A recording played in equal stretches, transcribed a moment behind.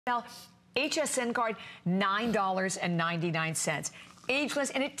Now, HSN card, $9.99.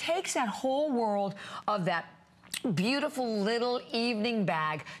 Ageless, and it takes that whole world of that beautiful little evening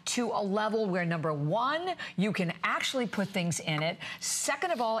bag to a level where, number one, you can actually put things in it.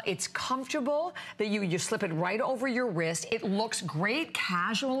 Second of all, it's comfortable that you slip it right over your wrist. It looks great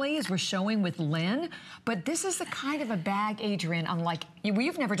casually, as we're showing with Lynn, but this is the kind of a bag, Adrienne, unlike,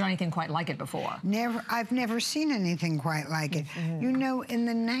 you've never done anything quite like it before. Never, I've never seen anything quite like it. You know, in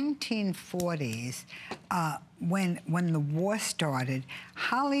the 1940s, when the war started,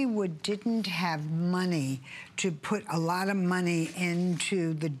 Hollywood didn't have money to put a lot of money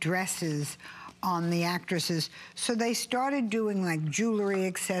into the dresses on the actresses, so they started doing like jewelry,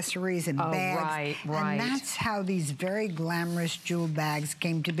 accessories, and bags. Right. And that's how these very glamorous jewel bags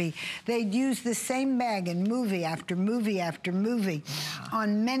came to be. They'd use the same bag in movie after movie after movie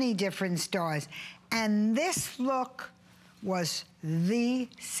on many different stars. And this look was the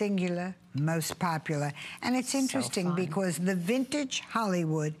singular most popular. And it's interesting because the vintage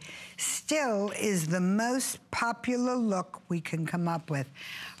Hollywood still is the most popular look we can come up with.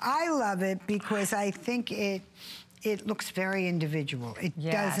 I love it because I think it looks very individual. It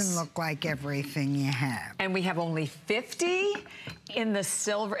doesn't look like everything you have. And we have only 50 in the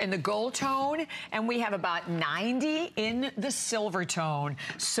silver, in the gold tone, and we have about 90 in the silver tone.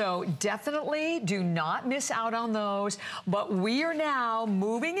 So definitely do not miss out on those. But we are now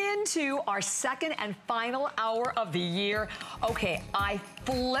moving into our second and final hour of the year. Okay, I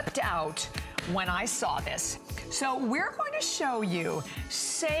flipped out when I saw this. So we're going to show you,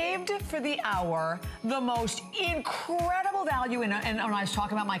 saved for the hour, the most incredible value. And when I was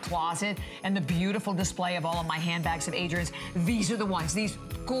talking about my closet and the beautiful display of all of my handbags of Adrienne's, these are the ones, these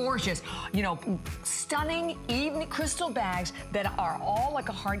gorgeous, you know, stunning evening crystal bags that are all like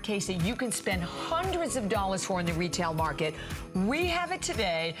a hard case that you can spend hundreds of dollars for in the retail market. We have it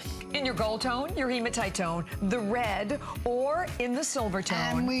today in your gold tone, your hematite tone, the red, or in the silver tone.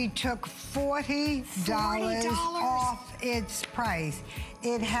 And we took $40 off its price.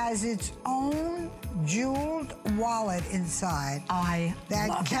 It has its own jeweled wallet inside.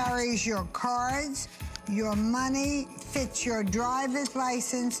 That carries your cards, your money, fits your driver's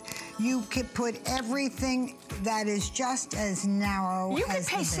license. You can put everything that is just as narrow as you could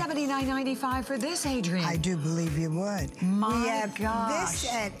pay $79.95 for this, Adrienne. I do believe you would. My we have gosh.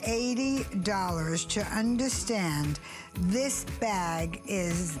 this at $80 to understand. This bag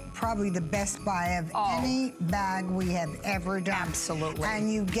is probably the best buy of any bag we have ever done. Absolutely.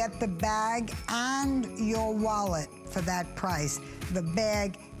 And you get the bag and your wallet for that price. The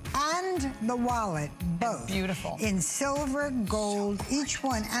bag and the wallet, both. Beautiful. In silver, gold, each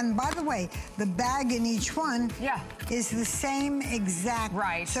one. And by the way, the bag in each one is the same exact.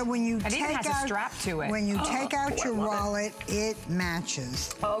 So when you take take out a strap to it. When you take out your wallet, it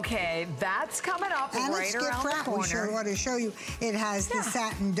matches. Okay, that's coming up and right around the corner. We ought to show you. It has the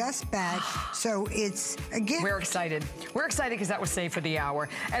satin dust bag, so it's a gift. We're excited. We're excited because that was saved for the hour.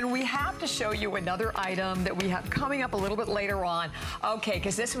 And we have to show you another item that we have coming up a little bit later on. Okay,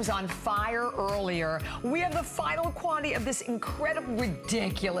 because this was on fire earlier. We have the final quantity of this incredible,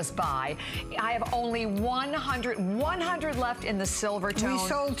 ridiculous buy. I have only 100 left in the silver tone. We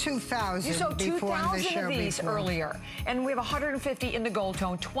sold 2,000. You sold 2,000 of these earlier. And we have 150 in the gold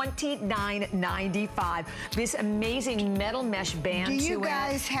tone, $29.95. This amazing metal mesh band to it. Do you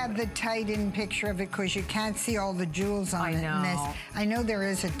guys have the tight-in picture of it? Because you can't see all the jewels on it. I know there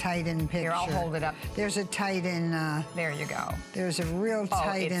is a tight-in picture. Here, I'll hold it up. There's a tight-in. There you go. There's a real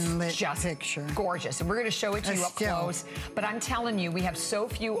tight-in lit picture. Gorgeous. And we're going to show it to you up close. But I'm telling you, we have so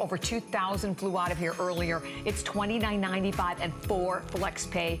few, over 2,000 flew out of here earlier. It's $29.95 and 4 flex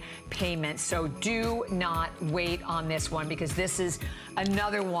pay payments. So do not wait on this one, because this is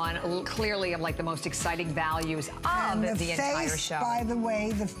another one clearly of like the most exciting values of the entire show. By the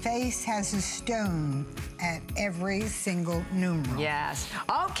way, the face has a stone at every single numeral. Yes.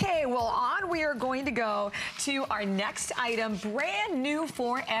 Okay, well, on we are going to go to our next item, brand new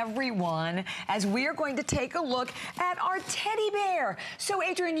for everyone, as we are going to take a look at our teddy bear. So,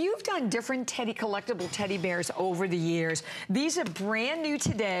 Adrienne, you've done different collectible teddy bears over the years. These are brand new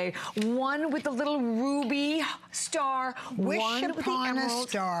today. One with the little ruby star, one with the emerald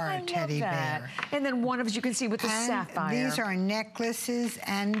star teddy bear. And then one of, as you can see, with the sapphire. These are necklaces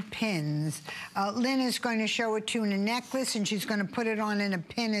and pins. Lynn is going to show it to you in a necklace, and she's going to put it on in a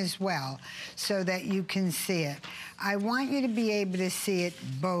pin as well, so that you can see it. I want you to be able to see it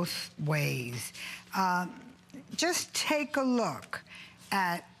both ways. Just take a look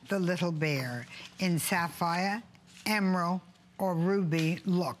at the little bear in sapphire, emerald, or ruby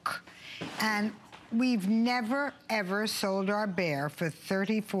look. And we've never, ever sold our bear for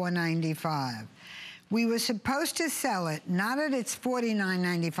 $34.95. We were supposed to sell it, not at its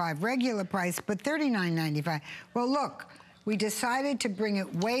 $49.95 regular price, but $39.95. Well, look, we decided to bring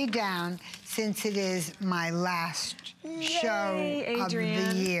it way down since it is my last show of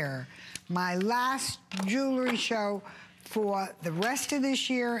the year. My last jewelry show for the rest of this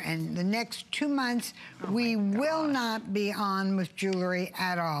year and the next 2 months. We will not be on with jewelry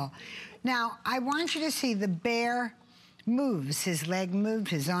at all. Now, I want you to see the bear moves. His leg moved,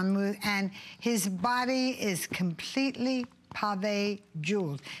 his arm moved, and his body is completely pave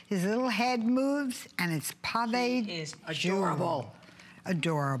jeweled. His little head moves, and it's pave. He is adorable.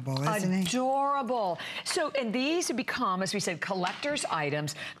 Adorable, isn't he? Adorable. So, and these become, as we said, collector's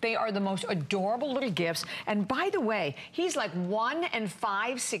items. They are the most adorable little gifts. And by the way, he's like 1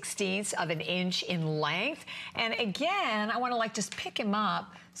 5/16 of an inch in length. And again, I want to like just pick him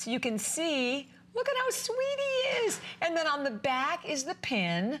up so you can see. Look at how sweet he is. And then on the back is the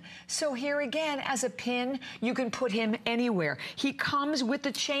pin. So here again, as a pin, you can put him anywhere. He comes with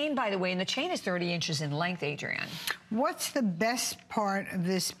the chain, by the way, and the chain is 30 inches in length, Adrienne. What's the best part of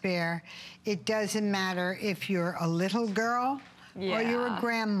this bear? It doesn't matter if you're a little girl or you're a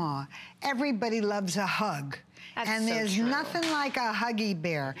grandma. Everybody loves a hug. And there's nothing like a huggy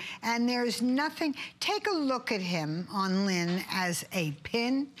bear. And there's nothing, take a look at him on Lynn as a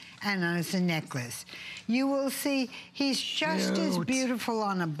pin and as a necklace. You will see he's just as beautiful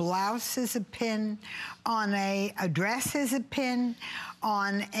on a blouse as a pin, on a dress as a pin,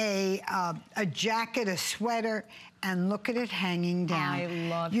 on a jacket, a sweater, and look at it hanging down. I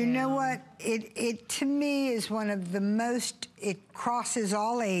love You know what? It to me is one of the most, it crosses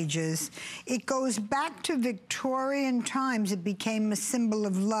all ages. It goes back to Victorian times. It became a symbol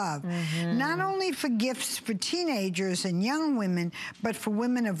of love. Not only for gifts for teenagers and young women, but for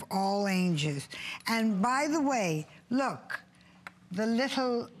women of all ages. And by the way, look, the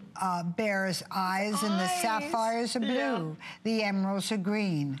little bear's eyes and the sapphires are blue. The emeralds are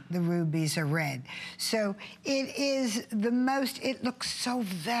green. The rubies are red. So it is the most, it looks so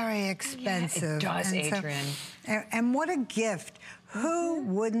very expensive. Yeah, it does, and Adrienne. And what a gift. Who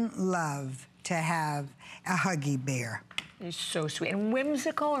wouldn't love to have a huggy bear? He's so sweet and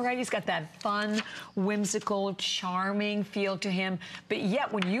whimsical, right? He's got that fun, whimsical, charming feel to him. But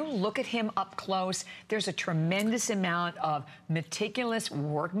yet, when you look at him up close, there's a tremendous amount of meticulous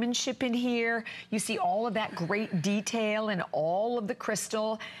workmanship in here. You see all of that great detail and all of the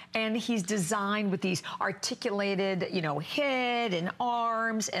crystal. And he's designed with these articulated, you know, head and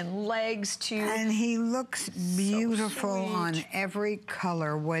arms and legs too. And he looks beautiful on every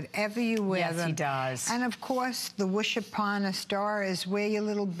color, whatever you wear them. Yes, he does. And of course, the wish upon a star is wear your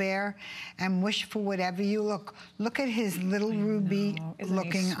little bear and wish for whatever you look. Look at his little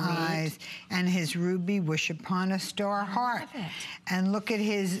ruby-looking eyes and his ruby wish upon a star heart. And look at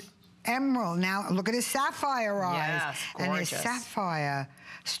his emerald. Now look at his sapphire eyes and his sapphire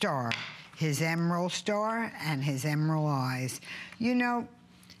star, his emerald star and his emerald eyes. You know,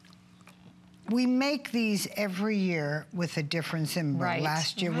 we make these every year with a different symbol.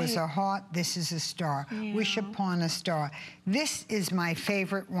 Last year was a heart. This is a star. Wish upon a star. This is my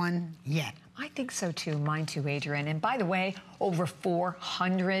favorite one yet. I think so too. Mine too, Adrienne. And by the way, over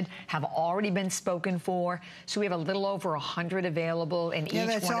 400 have already been spoken for. So we have a little over 100 available in each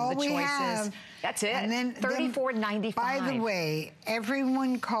one of the choices. That's it. And then $34.95. By the way,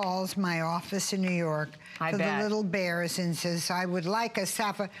 everyone calls my office in New York for the little bears and says, I would like a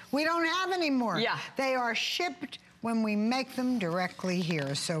sapphire. We don't have any more. They are shipped when we make them directly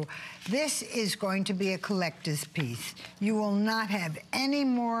here. So this is going to be a collector's piece. You will not have any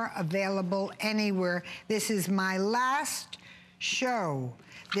more available anywhere. This is my last show.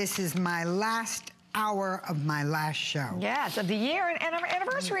 This is my last hour of my last show. Yes, of the year and our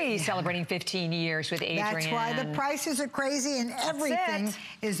anniversary, celebrating 15 years with Adrienne. That's why the prices are crazy and everything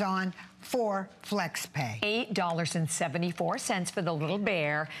is on for FlexPay. $8.74 for the little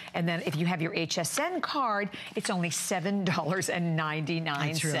bear. And then if you have your HSN card, it's only $7.99.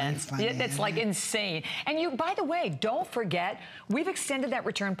 That's really funny. That's like insane. And you, by the way, don't forget, we've extended that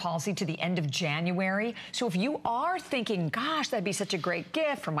return policy to the end of January. So if you are thinking, gosh, that'd be such a great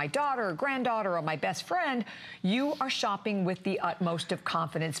gift for my daughter or granddaughter or my best friend, you are shopping with the utmost of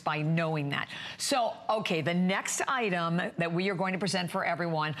confidence by knowing that. So, okay, the next item that we are going to present for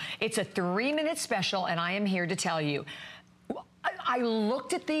everyone, it's a 3-minute special, and I am here to tell you, I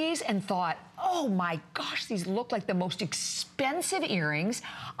looked at these and thought, oh my gosh, these look like the most expensive earrings.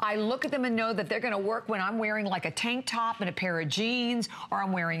 I look at them and know that they're gonna work when I'm wearing like a tank top and a pair of jeans, or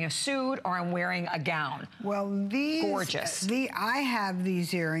I'm wearing a suit, or I'm wearing a gown. Well, these... Gorgeous. I have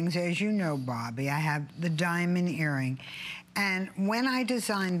these earrings, as you know, Bobby. I have the diamond earring. And when I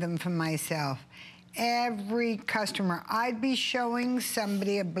designed them for myself, every customer, I'd be showing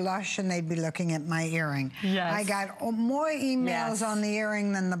somebody a blush and they'd be looking at my earring. Yes. I got more emails on the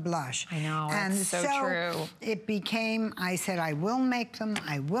earring than the blush. I know, and it's so true. It became, I said, I will make them,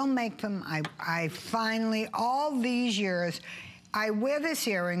 I will make them. I finally, all these years, I wear this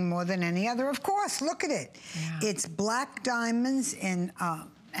earring more than any other. Of course, look at it. Yeah. It's black diamonds in,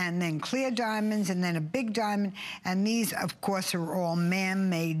 and then clear diamonds, and then a big diamond. And these, of course, are all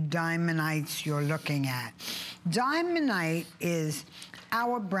man-made diamondites you're looking at. Diamondite is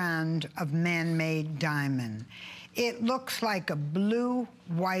our brand of man-made diamond. It looks like a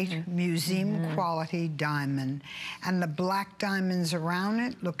blue-white museum-quality diamond. And the black diamonds around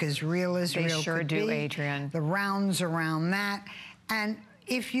it look as real as real could be. They sure do, Adrienne. The rounds around that. And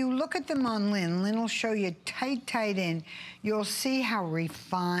if you look at them on Lynn will show you tight in, you'll see how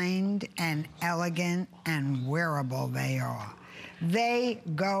refined and elegant and wearable they are. They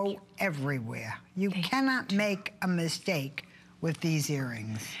go everywhere. You cannot make a mistake with these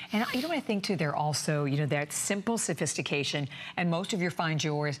earrings. And you know what I think too, they're also, you know, that simple sophistication, and most of your fine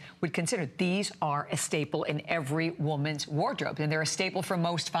jewelers would consider these are a staple in every woman's wardrobe, and they're a staple for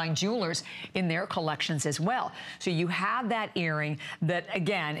most fine jewelers in their collections as well. So you have that earring that,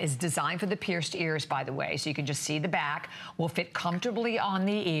 again, is designed for the pierced ears, by the way, so you can just see the back, will fit comfortably on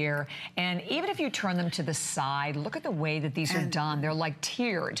the ear, and even if you turn them to the side, look at the way that these are done. They're like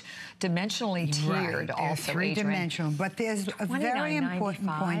tiered, dimensionally tiered, also, three-dimensional, but there's a very important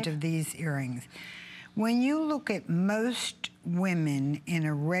point of these earrings. When you look at most women in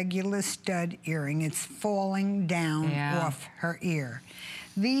a regular stud earring, it's falling down off her ear.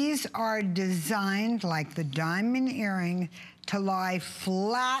 These are designed like the diamond earring to lie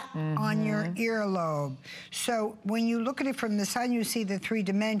flat on your earlobe. So when you look at it from the side, you see the three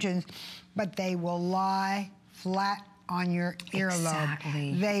dimensions, but they will lie flat on your earlobe.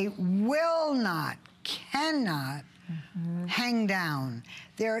 Exactly. They will not, cannot hang down.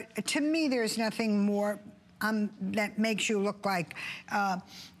 To me, there's nothing more that makes you look like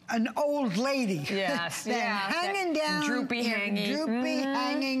an old lady. Yes, than hanging down, droopy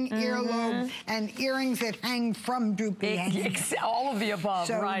hanging earlobe, and earrings that hang from droopy hanging. All of the above,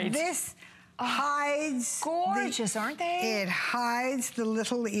 right? So this hides. Gorgeous, aren't they? It hides the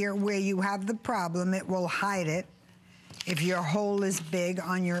little ear where you have the problem. It will hide it. If your hole is big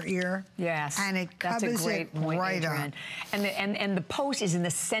on your ear. Yes. And it covers it right up. And the post is in the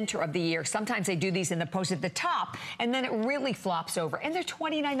center of the ear. Sometimes they do these in the post at the top, and then it really flops over. And they're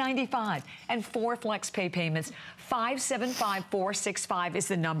 $29.95. And 4 flex pay payments. 575-465 is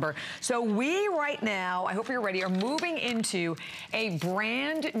the number. So we right now, I hope you're ready, are moving into a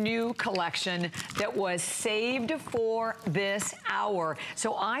brand new collection that was saved for this hour.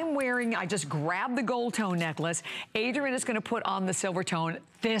 So I'm wearing, I just grabbed the gold tone necklace. Adrienne is going to put on the silver tone.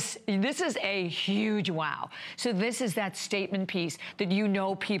 This is a huge wow. So this is that statement piece that you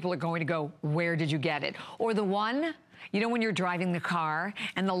know people are going to go, where did you get it? Or the one, you know, when you're driving the car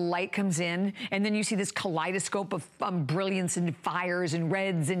and the light comes in and then you see this kaleidoscope of brilliance and fires and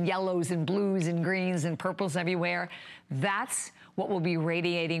reds and yellows and blues and greens and purples everywhere. That's what will be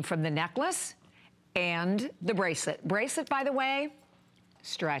radiating from the necklace and the bracelet. Bracelet, by the way,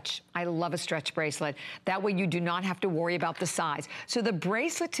 stretch. I love a stretch bracelet. That way you do not have to worry about the size. So the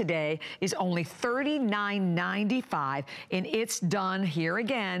bracelet today is only $39.95, and it's done here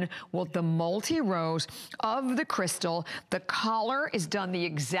again with the multi-rose of the crystal. The collar is done the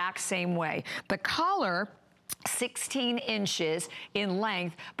exact same way. The collar, 16 inches in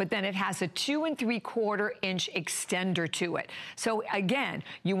length, but then it has a 2 3/4 inch extender to it. So again,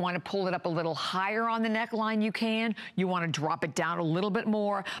 you want to pull it up a little higher on the neckline, you can. You want to drop it down a little bit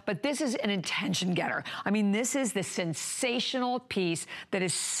more, but this is an intention getter. I mean, this is the sensational piece that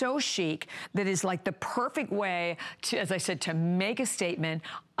is so chic, that is like the perfect way to, as I said, to make a statement.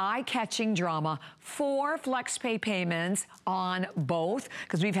 Eye-catching drama, 4 flex pay payments on both,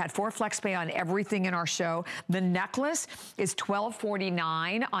 because we've had 4 flex pay on everything in our show. The necklace is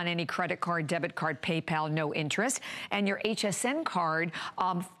 $12.49 on any credit card, debit card, PayPal, no interest. And your HSN card,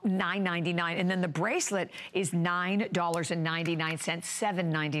 $9.99. And then the bracelet is $9.99,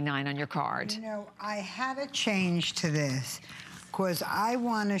 $7.99 on your card. You know, I had a change to this, because I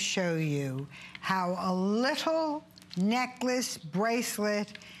want to show you how a little necklace,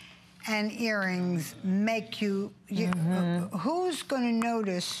 bracelet, and earrings make you, who's going to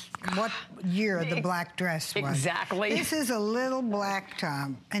notice what year the black dress was? Exactly. This is a little black top,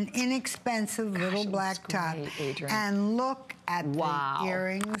 an inexpensive little black top. Adrienne. And look at the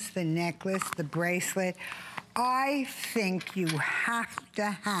earrings, the necklace, the bracelet. I think you have to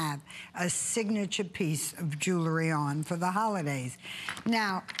have a signature piece of jewelry on for the holidays.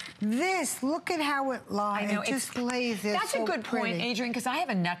 Now, this, look at how it lies. I know, it just lays there. That's so a good point, Adrienne, because I have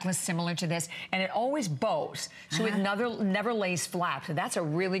a necklace similar to this, and it always bows, so it never lays flat. So that's a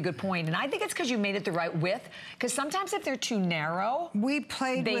really good point. And I think it's because you made it the right width, because sometimes if they're too narrow, we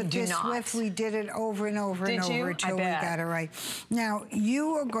played with this width. We did it over and over and over until we got it right. Now,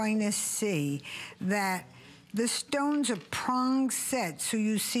 you are going to see that the stones are prong set, so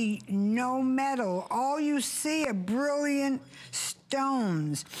you see no metal. All you see are brilliant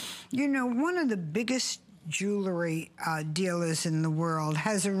stones. You know, one of the biggest jewelry dealers in the world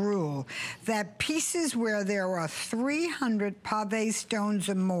has a rule that pieces where there are 300 pave stones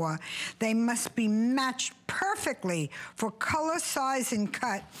or more, they must be matched perfectly for color, size, and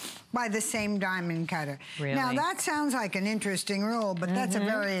cut by the same diamond cutter. Really? Now, that sounds like an interesting rule, but that's a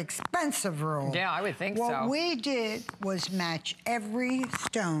very expensive rule. Yeah, I would think so. What we did was match every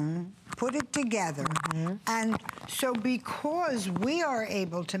stone, put it together, and so because we are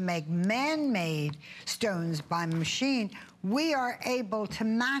able to make man-made stones by machine, we are able to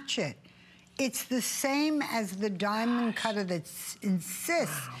match it. It's the same as the diamond cutter that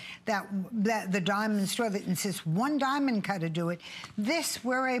insists that the diamond store that insists one diamond cutter do it. This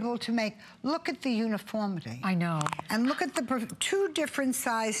we're able to make. Look at the uniformity. I know. And look at the two different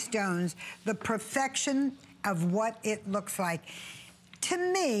size stones, the perfection of what it looks like. To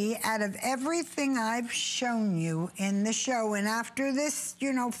me, out of everything I've shown you in the show, and after this,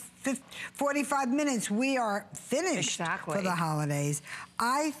 you know, 45 minutes, we are finished for the holidays.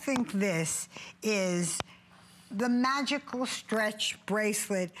 I think this is the magical stretch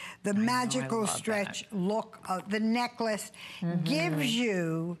bracelet, the magical stretch look of the necklace gives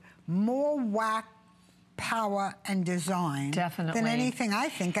you more whack, power, and design than anything I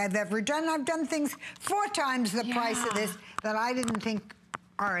think I've ever done. I've done things 4 times the price of this that I didn't think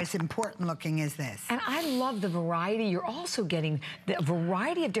are as important looking as this. And I love the variety. You're also getting the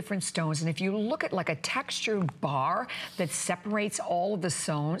variety of different stones. And if you look at like a textured bar that separates all of the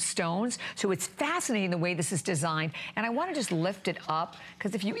stones, so it's fascinating the way this is designed. And I want to just lift it up,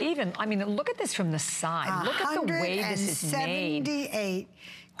 because if you even, I mean, look at this from the side. Look at the way this is made. 178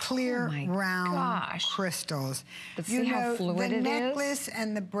 clear round crystals. But see how fluid it is? The necklace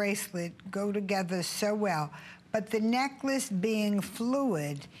and the bracelet go together so well. But the necklace being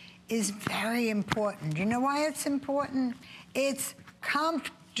fluid is very important. You know why it's important? It's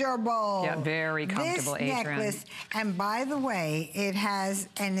comfortable. Yeah, very comfortable, This necklace, and by the way, it has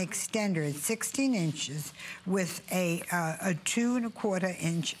an extender. It's 16 inches with a 2 1/4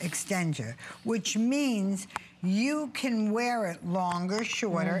 inch extender, which means you can wear it longer,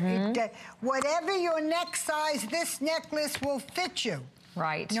 shorter. Whatever your neck size, this necklace will fit you.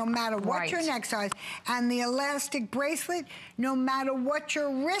 Right. No matter what your neck size. And the elastic bracelet, no matter what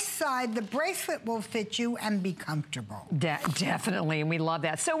your wrist size, the bracelet will fit you and be comfortable. Definitely, and we love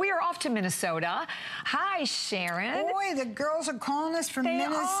that. So we are off to Minnesota. Hi, Sharon. Boy, the girls are calling us from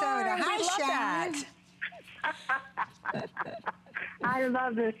Minnesota. Hi, Sharon. I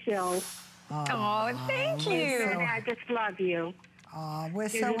love this show. Oh, thank you. And I just love you. Oh, we're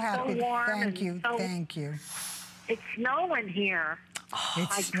so happy. So warm thank you, so, thank you. It's snowing here.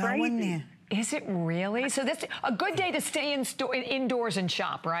 It's snowing there. Is it really? So that's a good day to stay indoors and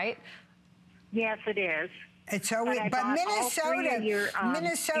shop, right? Yes, it is. It's always, but Minnesota,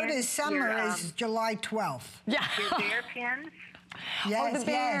 Minnesota's summer is July 12th. Yeah. Your bear pins. Yes, the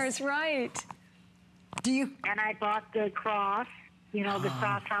bears, right. Do you? And I bought the cross, you know, the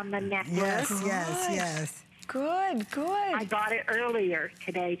cross on the necklace. Yes. Good. I bought it earlier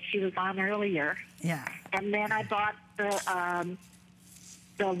today. She was on earlier. Yeah. And then I bought the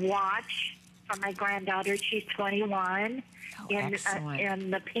watch for my granddaughter. She's 21. In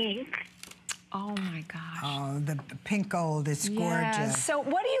the pink. Oh my gosh. Oh, the pink gold is gorgeous. So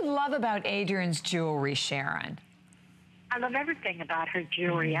what do you love about Adrienne's jewelry, Sharon? I love everything about her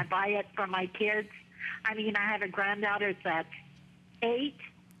jewelry. I buy it for my kids. I mean, I have a granddaughter that's 8,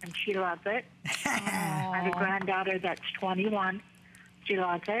 and she loves it. I have a granddaughter that's 21. She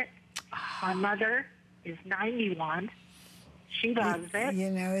loves it. My mother is 91. She loves it. You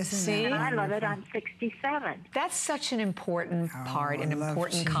know, isn't that And I wonderful? love it. I'm 67. That's such an important part, an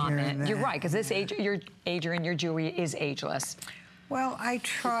important comment. You're right, because this Adrienne, your jewelry is ageless. Well, I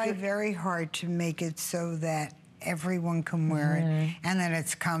try very hard to make it so that everyone can wear it and that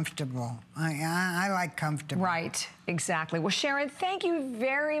it's comfortable. I like comfortable. Right, exactly. Well, Sharon, thank you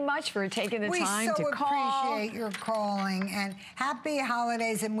very much for taking the time to call. We so appreciate your calling, and happy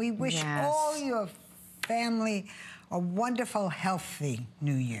holidays, and we wish all your family a wonderful, healthy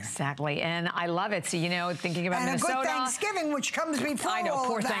New Year. Exactly, and I love it. So, you know, thinking about Minnesota. And a good Thanksgiving, which comes before I know, all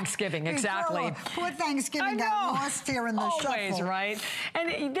poor of that. Thanksgiving, exactly. Poor Thanksgiving got lost here in the shuffle. Always, right?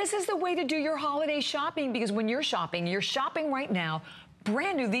 And this is the way to do your holiday shopping, because when you're shopping right now,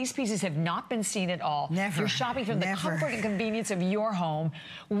 brand new. These pieces have not been seen at all. Never. You're shopping from the comfort and convenience of your home.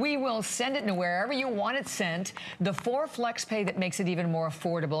 We will send it to wherever you want it sent. The 4 Flex Pay that makes it even more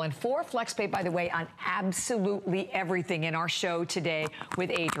affordable. And 4 Flex Pay, by the way, on absolutely everything in our show today with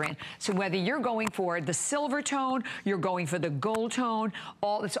Adrienne. So whether you're going for the silver tone, you're going for the gold tone,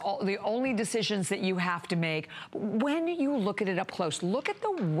 it's all the only decisions that you have to make. But when you look at it up close, look at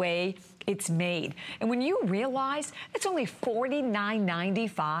the way it's made. And when you realize it's only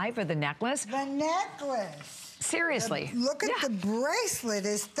 $49.95 for the necklace. The necklace. Seriously. Look at the bracelet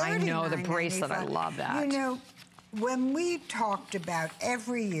is $39.95. I know, the bracelet, I love that. You know, when we talked about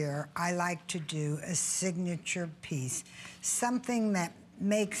every year, I like to do a signature piece, something that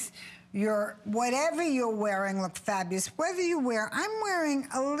makes your, whatever you're wearing look fabulous. Whether you wear, I'm wearing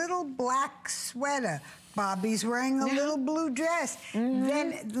a little black sweater. Bobby's wearing a little blue dress.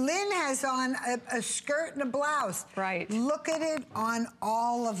 Then Lynn has on a skirt and a blouse. Right. Look at it on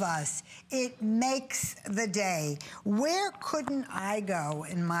all of us. It makes the day. Where couldn't I go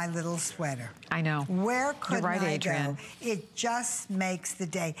in my little sweater? I know. Where couldn't I Adrienne. go? It just makes the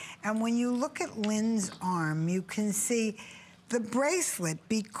day. And when you look at Lynn's arm, you can see the bracelet,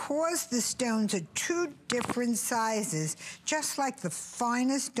 because the stones are 2 different sizes, just like the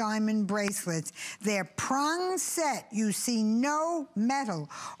finest diamond bracelets, they're prong set. You see no metal.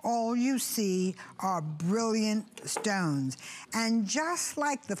 All you see are brilliant stones. And just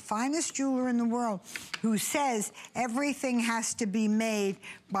like the finest jeweler in the world, who says everything has to be made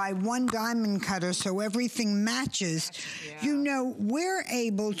by 1 diamond cutter so everything matches, you know, we're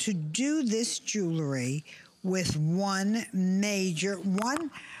able to do this jewelry with we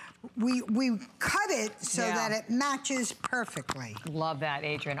cut it so that it matches perfectly. Love that,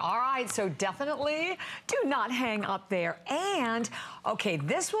 Adrienne. All right, so definitely do not hang up there. And, okay,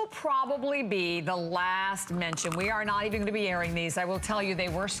 this will probably be the last mention. We are not even going to be airing these. I will tell you, they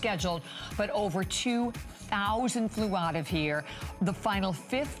were scheduled, but over 2,000 flew out of here. The final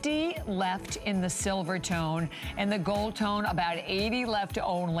 50 left in the silver tone, and the gold tone, about 80 left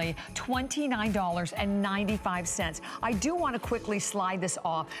only, $29.95. I do want to quickly slide this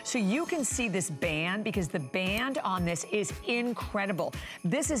off so you can see this band, because the band on this is incredible.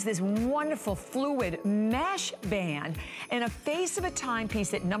 This is this wonderful fluid mesh band and a face of a timepiece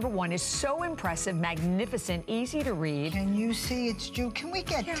that, number one, is so impressive, magnificent, easy to read. Can you see it's jewel? Can we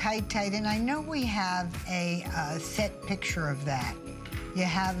get tight? And I know we have a set picture of that. You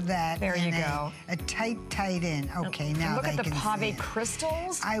have that. There you go. A tight in. Okay, now look at the pave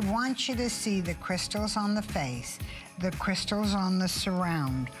crystals. crystals. I want you to see the crystals on the face, the crystals on the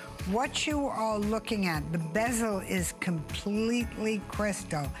surround. What you are looking at, the bezel is completely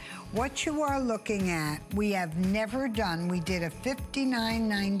crystal. What you are looking at, we have never done. We did a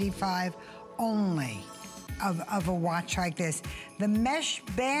 $59.95 only of a watch like this. The mesh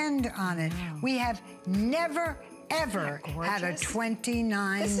band on it, we have never ever had a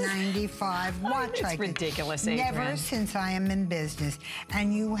 $29.95 watch like this. It's ridiculous, Adrienne. Never since I am in business.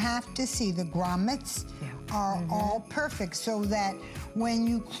 And you have to see the grommets are all perfect, so that when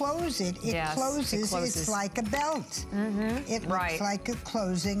you close it, it closes. It's like a belt. It looks like a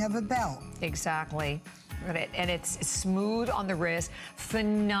closing of a belt. Exactly. And it's smooth on the wrist.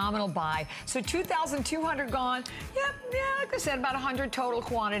 Phenomenal buy. So 2,200 gone. Yep, like I said, about 100 total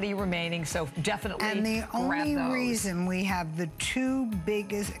quantity remaining. So definitely And the only grab those. reason we have the 2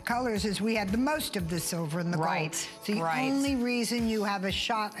 biggest colors is we had the most of the silver and the gold. The only reason you have a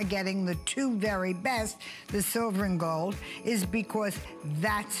shot at getting the 2 very best, the silver and gold, is because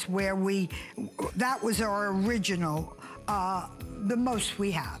that's where that was our original, the most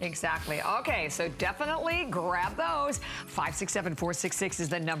we have. Exactly. Okay, so definitely grab those. 567-466 is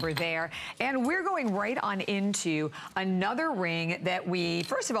the number there. And we're going right on into another ring that we,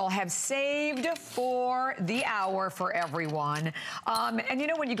 first of all, have saved for the hour for everyone. And you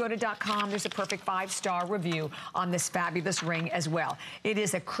know, when you go to .com, there's a perfect 5-star review on this fabulous ring as well. It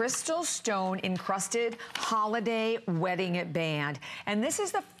is a crystal stone encrusted holiday wedding band. And this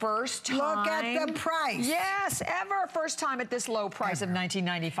is the first time. Look at the price. Yes, ever. First time at this low price of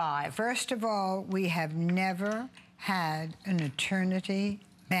 $19.95. First of all, we have never had an eternity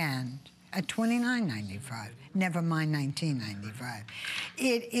band at $29.95. Never mind $19.95.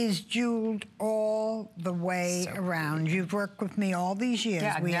 It is jeweled all the way around. You've worked with me all these years.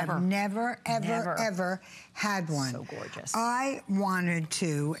 Yeah, we have never, ever had one. So gorgeous. I wanted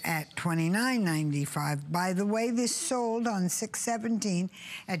to at $29.95. By the way, this sold on 6/17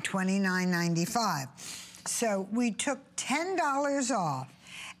 at $29.95. So we took $10 off,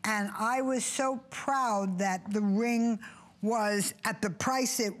 and I was so proud that the ring was at the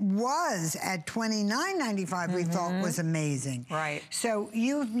price it was at $29.95. We thought was amazing. Right. So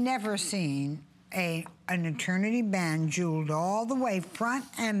you've never seen an eternity band jeweled all the way front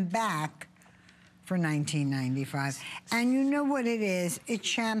and back for $19.95. And you know what it is? It's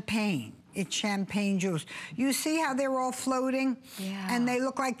champagne. It's champagne jewels. You see how they're all floating? Yeah. And they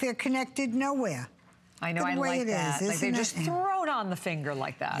look like they're connected nowhere. I know, I like that. Like they just throw it on the finger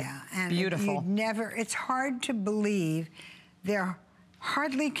like that. Yeah, and beautiful. It's hard to believe they're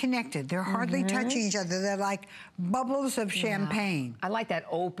hardly connected. They're hardly touching each other. They're like bubbles of champagne. I like that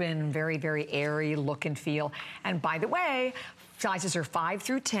open, very, very airy look and feel. And by the way, sizes are 5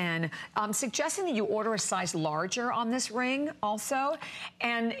 through 10. Suggesting that you order a size larger on this ring also.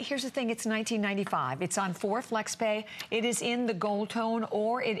 And here's the thing, it's $19.95. It's on 4 flex pay. It is in the gold tone,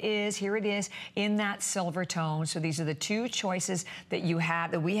 or it is, here it is, in that silver tone. So these are the two choices that you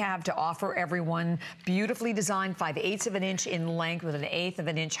have, that we have to offer everyone. Beautifully designed, 5/8 of an inch in length with an 1/8 of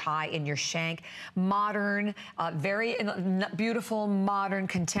an inch high in your shank. Modern, very beautiful, modern,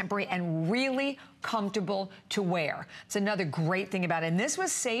 contemporary, and really comfortable to wear. It's another great thing about it. And this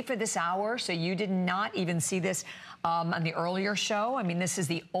was saved for this hour, so you did not even see this on the earlier show. I mean, this is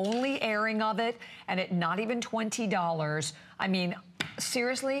the only airing of it, and at not even $20. I mean,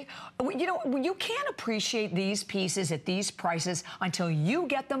 seriously, you know, you can't appreciate these pieces at these prices until you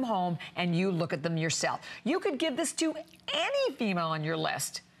get them home and you look at them yourself. You could give this to any female on your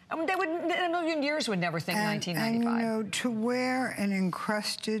list. I mean, they would, in a million years, would never think $19.95. And, you know, to wear an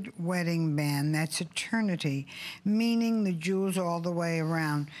encrusted wedding band, that's eternity, meaning the jewels all the way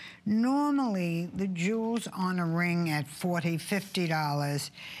around. Normally, the jewels on a ring at $40, $50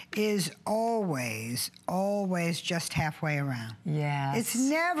 is always just halfway around. Yes. It's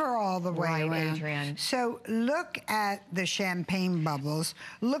never all the way around. Adrienne. So look at the champagne bubbles.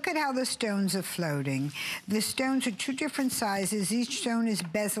 Look at how the stones are floating. The stones are 2 different sizes. Each stone is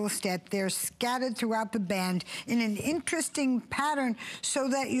bezel set. They're scattered throughout the band in an interesting pattern so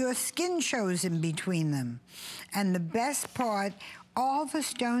that your skin shows in between them. And the best part, all the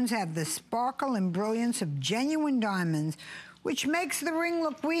stones have the sparkle and brilliance of genuine diamonds, which makes the ring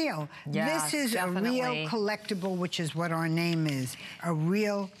look real. Yes, this is definitely a real collectible, which is what our name is, a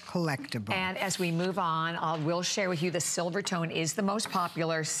real collectible. And as we move on, we'll share with you the silver tone is the most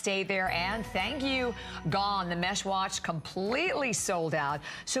popular. Stay there, and thank you. Gone. The mesh watch completely sold out.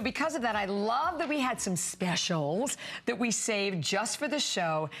 So because of that, I love that we had some specials that we saved just for the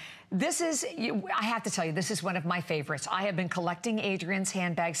show. This is, I have to tell you, this is one of my favorites. I have been collecting Adrienne's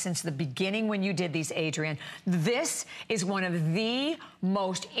handbags since the beginning when you did these, Adrienne. This is one of the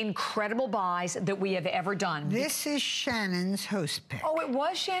most incredible buys that we have ever done. This is Shannon's host pick. Oh, it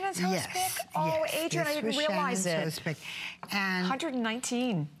was Shannon's host pick? Oh, yes, Adrienne, I didn't realize it. Host pick. And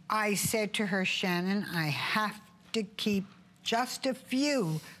 119. I said to her, Shannon, I have to keep just a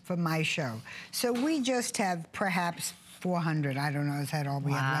few for my show. So we just have perhaps 400. I don't know, is that all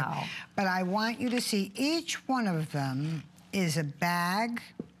we have left? But I want you to see each one of them is a bag.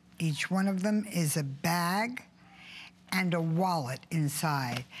 Each one of them is a bag and a wallet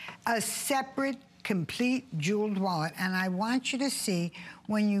inside. A separate, complete jeweled wallet. And I want you to see,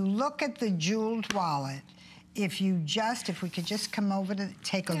 when you look at the jeweled wallet, if we could just come over to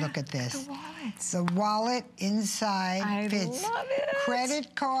take a look at this. The wallets. The wallet inside fits. I love it.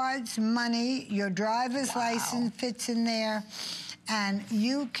 Credit cards, money, your driver's license fits in there, and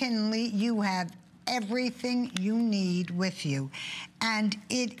you have everything you need with you. And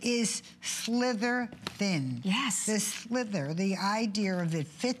it is slither thin. Yes. The slither, the idea of it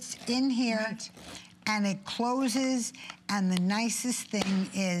fits in here. Right. And it closes, and the nicest thing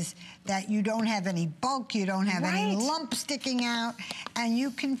is that you don't have any bulk, you don't have any lump sticking out, and you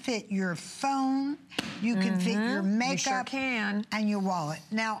can fit your phone, you can fit your makeup, you sure can. And your wallet.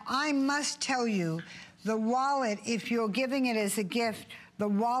 Now, I must tell you, the wallet, if you're giving it as a gift, the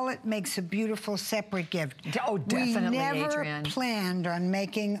wallet makes a beautiful separate gift. Oh, definitely, Adrienne. We never planned on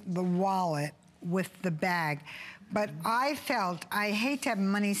making the wallet with the bag. But I felt, I hate to have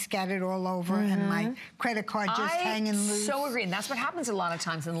money scattered all over and my credit card just hanging loose. I so agree, and that's what happens a lot of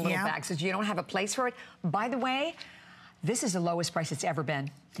times in the little bags, is you don't have a place for it. By the way, this is the lowest price it's ever been.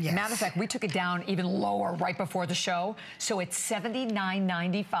 Yes. Matter of fact, we took it down even lower right before the show, so it's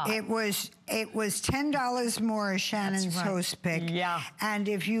 $79.95. It was $10 more as Shannon's host pick. Yeah. And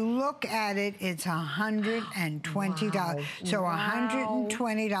if you look at it, it's $120. Wow. So Wow.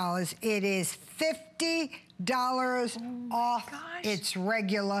 $120. It is $50 off its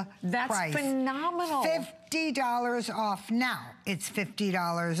regular price. That's phenomenal. $50 off. Now, it's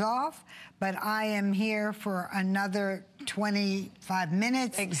 $50 off, but I am here for another 25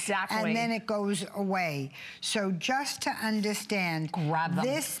 minutes. Exactly. And then it goes away. So just to understand, grab them.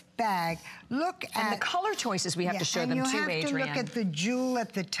 This bag, look at... And the color choices we have to show them too, Adrienne. And you have to look at the jewel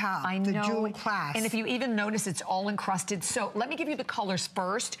at the top, I know. the jewel clasp. And if you even notice, it's all encrusted. So let me give you the colors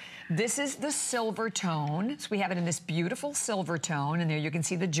first. This is the silver tone. So we have it in this beautiful silver tone, and there you can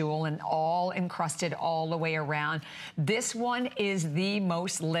see the jewel and all encrusted all the way around. This one is the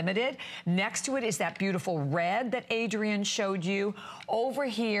most limited. Next to it is that beautiful red that Adrienne showed you. Over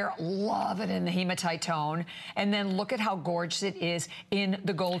here, love it in the hematite tone. And then look at how gorgeous it is in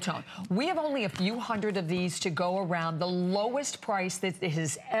the gold tone. We have only a few hundred of these to go around. The lowest price that it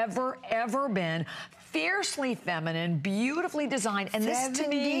has ever been. Fiercely feminine, beautifully designed. And this to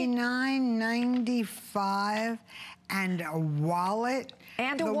me... $79.95 and a wallet.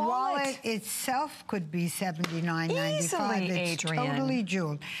 And a the wallet itself could be $79.95. Easily, it's Adrienne. totally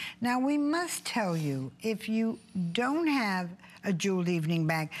jeweled. Now, we must tell you, if you don't have a jeweled evening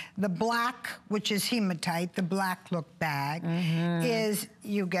bag, the black, which is hematite, the black look bag, is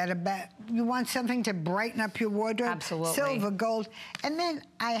you get a bag. You want something to brighten up your wardrobe? Absolutely. Silver, gold. And then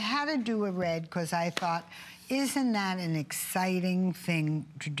I had to do a red because I thought, isn't that an exciting thing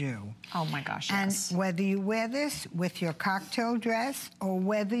to do? Oh my gosh, yes. And whether you wear this with your cocktail dress or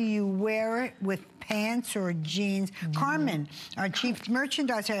whether you wear it with pants or jeans. Carmen, our chief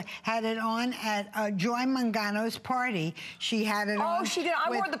merchandiser, had it on at Joy Mangano's party. She had it on. Oh, she did. I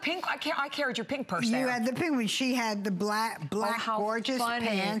wore the pink. I carried your pink purse there. You had the pink one. She had the black gorgeous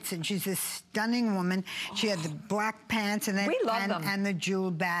pants, and she's a stunning woman. She had the black pants and then and the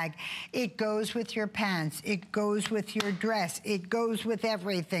jewel bag. It goes with your pants. It goes with your dress. It goes with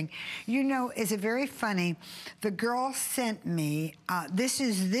everything. You know, is it very funny? The girl sent me, this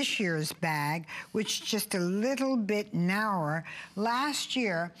is this year's bag, which is just a little bit narrower. Last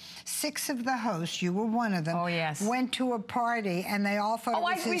year, 6 of the hosts, you were one of them, went to a party and they all thought it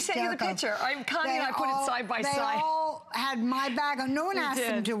was hysterical. We sent you the picture. Connie and I put it side by side. They all had my bag on. No one asked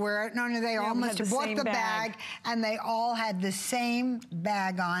them to wear it. No, they all must have bought the bag, and they all had the same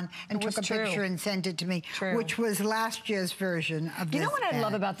bag on and took a picture and sent it to me, which was last year's version of this. You know what I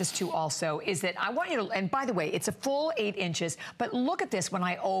love about this too also is that I want you to, and by the way, it's a full 8 inches, but look at this when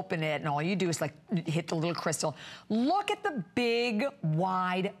I open it and all you do is like hit the little crystal. Look at the big,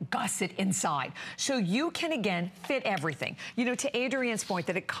 wide gusset inside. So you can, again, fit everything. You know, to Adrienne's point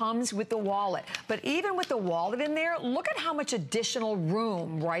that it comes with the wallet, but even with the wallet in there, look at how much additional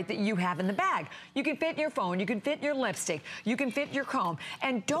room, right, that you have in the bag. You can fit your phone, you can fit your lipstick, you can fit your comb,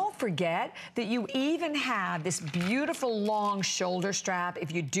 and don't forget that you even have this beautiful long shoulder strap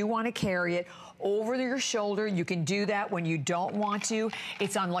if you do want to carry it over your shoulder. You can do that when you don't want to.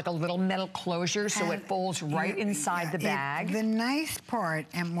 It's on like a little metal closure, so it folds right inside the bag. The nice part,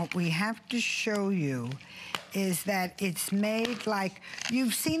 and what we have to show you, is that it's made like,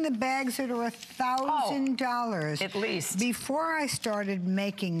 you've seen the bags that are $1,000. At least. Before I started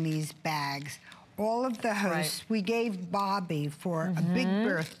making these bags, all of the hosts, we gave Bobby for a big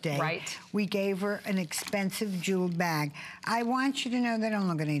birthday. We gave her an expensive jeweled bag. I want you to know they don't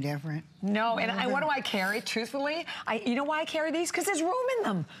look any different. No, and what do I carry, truthfully? You know why I carry these? Because there's room in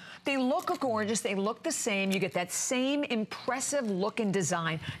them. They look gorgeous, they look the same, you get that same impressive look and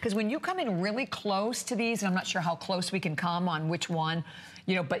design. Because when you come in really close to these, and I'm not sure how close we can come on which one,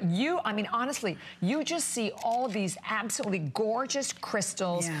 you know, but I mean, honestly, you just see all of these absolutely gorgeous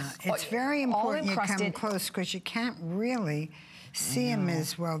crystals. Yeah, it's very important you come close because you can't really see them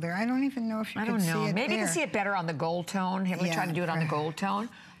as well there. I don't even know if you can see it there. Maybe you can see it better on the gold tone. Have we tried to do it on the gold tone?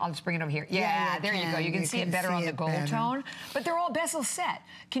 I'll just bring it over here. Yeah, there you go. You can see it better on the gold tone. But they're all bezel set.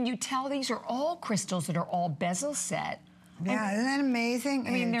 Can you tell these are all crystals that are all bezel set? Yeah, isn't that amazing? I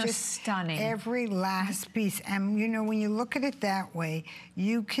mean, they're just stunning. Every last piece. And, you know, when you look at it that way,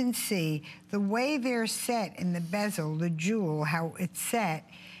 you can see the way they're set in the bezel, the jewel, how it's set,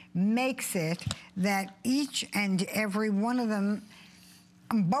 makes it that each and every one of them,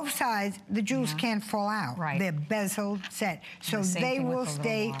 on both sides, the jewels can't fall out. They're bezel set. So they will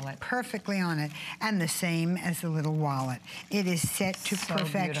stay perfectly on it. And the same as the little wallet. It is set to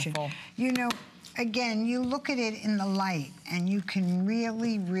perfection. Beautiful. You know, again, you look at it in the light and you can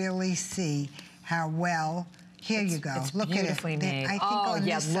really, really see how well Here you go. It's look beautifully at it. made. I think oh, on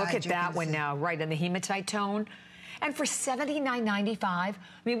yeah, this look side at you that can one see. now, right, in the hematite tone. And for $79.95, I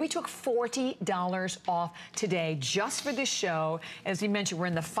mean, we took $40 off today just for this show. As we mentioned, we're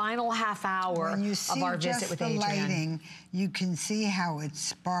in the final half hour of our visit with Adrienne. When you see just the lighting, you can see how it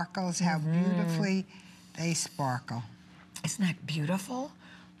sparkles, how beautifully they sparkle. Isn't that beautiful?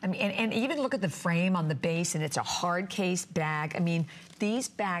 I mean, and even look at the frame on the base, and it's a hard case bag. I mean, these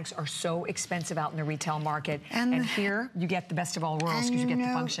bags are so expensive out in the retail market. And here, you get the best of all worlds because you get the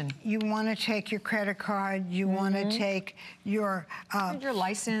function. You want to take your credit card, you want to take your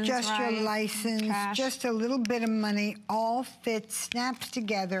license, just right? your license, cash. Just a little bit of money, all fits, snaps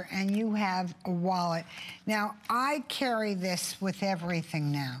together, and you have a wallet. Now, I carry this with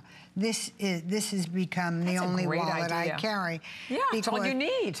everything now. This has become the only wallet I carry. Yeah, it's all you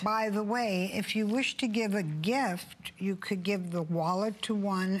need. By the way, if you wish to give a gift, you could give the wallet to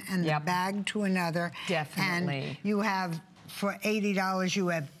one and the bag to another. Definitely. And you have, for $80, you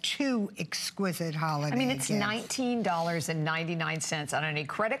have 2 exquisite holiday gifts. I mean, it's $19.99 on any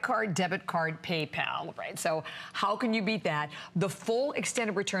credit card, debit card, PayPal, right? So how can you beat that? The full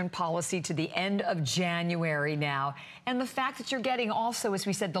extended return policy to the end of January now. And the fact that you're getting also, as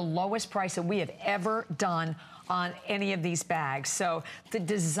we said, the lowest price that we have ever done on any of these bags. So the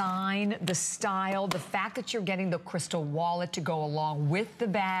design, the style, the fact that you're getting the crystal wallet to go along with the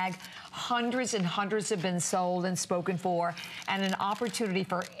bag, hundreds and hundreds have been sold and spoken for, and an opportunity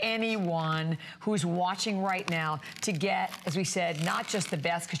for anyone who's watching right now to get, as we said, not just the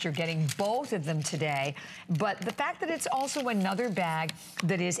best because you're getting both of them today, but the fact that it's also another bag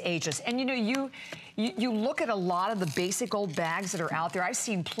that is ageless. And you know, you look at a lot of the basic old bags that are out there. I've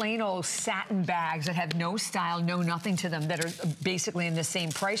seen plain old satin bags that have no style, no nothing to them, that are basically in the same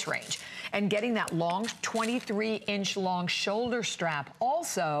price range. And getting that long, 23-inch long shoulder strap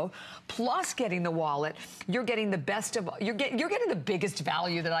also, plus getting the wallet, you're getting the best of, you're getting the biggest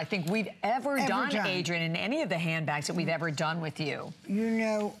value that I think we've ever done, Adrienne, in any of the handbags that we've ever done with you. You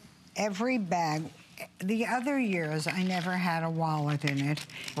know, every bag, the other years, I never had a wallet in it.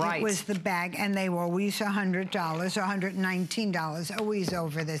 Right. It was the bag, and they were always $100, $119, always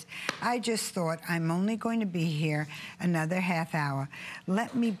over this. I just thought, I'm only going to be here another half hour.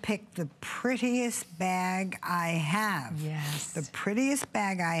 Let me pick the prettiest bag I have. Yes. The prettiest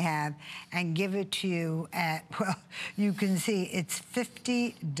bag I have, and give it to you at, well, you can see it's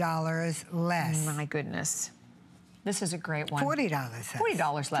 $50 less. My goodness. This is a great one. $40 less.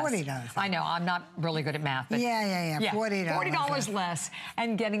 $40 less. $40 less. I know, I'm not really good at math, but yeah. $40 less,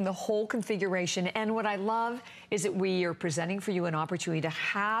 and getting the whole configuration. And what I love is that we are presenting for you an opportunity to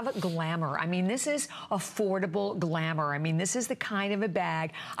have glamour. I mean, this is affordable glamour. I mean, this is the kind of a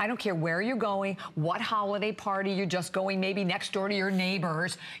bag, I don't care where you're going, what holiday party you're just going, maybe next door to your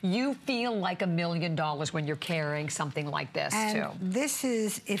neighbors, you feel like $1 million when you're carrying something like this, too. This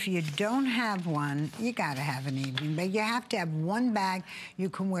is, if you don't have one, you gotta have an evening. But you have to have one bag you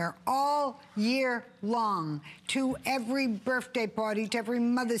can wear all year long, to every birthday party, to every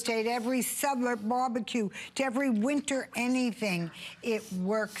Mother's Day, to every summer barbecue, to every winter anything. It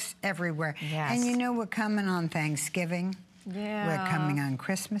works everywhere. Yes. And you know, we're coming on Thanksgiving. Yeah. We're coming on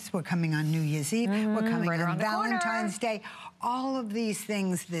Christmas. We're coming on New Year's Eve. We're coming on Valentine's Day. All of these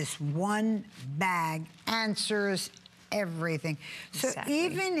things, this one bag answers everything. So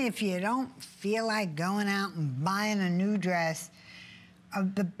even if you don't feel like going out and buying a new dress,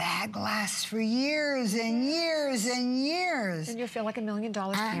 the bag lasts for years and years and years. And you feel like $1 million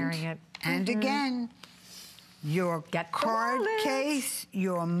carrying it. And again, your card case,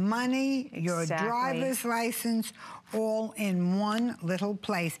 your money, your driver's license, all in one little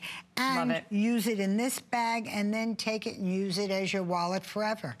place. And use it in this bag, and then take it and use it as your wallet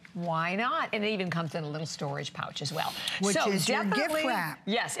forever. Why not? And it even comes in a little storage pouch as well. Which is your gift wrap.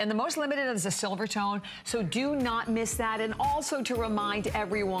 Yes, and the most limited is a silver tone, so do not miss that. And also to remind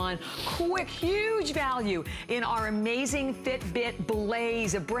everyone, quick, huge value in our amazing Fitbit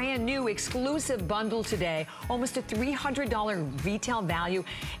Blaze, a brand new exclusive bundle today. Almost a $300 retail value.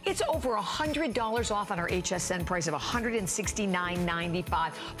 It's over $100 off on our HSN price of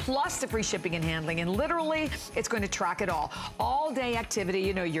 $169.95, plus the free shipping and handling. And literally, it's going to track it all. All-day activity,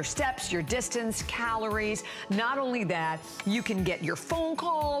 you know, your steps, your distance, calories. Not only that, you can get your phone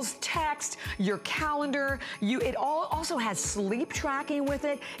calls, text, your calendar. It also has sleep tracking with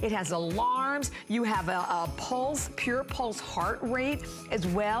it. It has alarms. You have a pulse, pure pulse heart rate as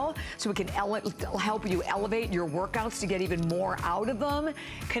well. So it can help you elevate your workouts to get even more out of them.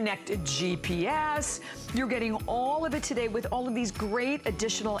 Connected GPS. You're getting all of it today with all of these great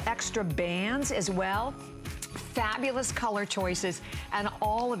additional extra bands as well. fabulous color choices, and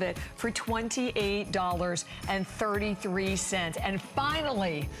all of it for $28.33. And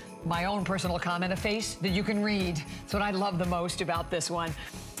finally, my own personal comment, a face that you can read. That's what I love the most about this one.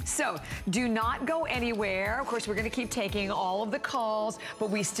 So do not go anywhere. Of course, we're going to keep taking all of the calls,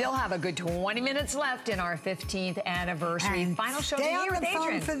 but we still have a good 20 minutes left in our 15th anniversary And final show of the year with Adrienne. Stay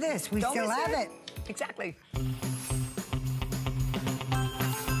on the phone for this. We Don't still miss have it. Exactly.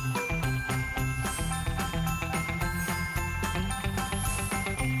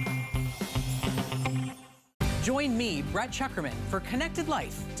 Join me, Brett Chuckerman, for Connected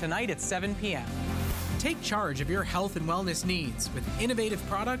Life tonight at 7 p.m. Take charge of your health and wellness needs with innovative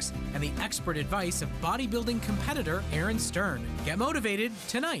products and the expert advice of bodybuilding competitor Aaron Stern. Get motivated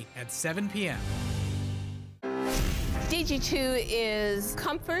tonight at 7 p.m. DG2 is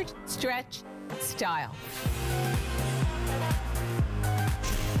comfort, stretch, style.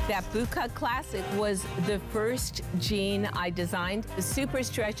 That bootcut classic was the first jean I designed. The Super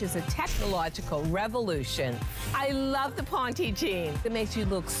Stretch is a technological revolution. I love the Ponte jean. It makes you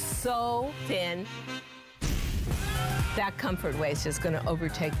look so thin. That comfort waist is going to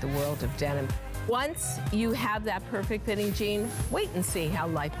overtake the world of denim. Once you have that perfect fitting jean, wait and see how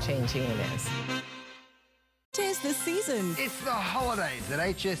life-changing it is. 'Tis the season. It's the holidays at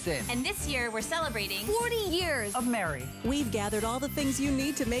HSN. And this year we're celebrating 40 years Of Mary. We've gathered all the things you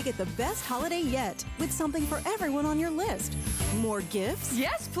need to make it the best holiday yet, with something for everyone on your list. More gifts?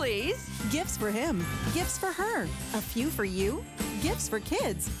 Yes, please. Gifts for him. Gifts for her. A few for you. Gifts for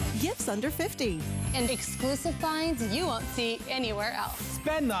kids. Gifts under 50. And exclusive finds you won't see anywhere else.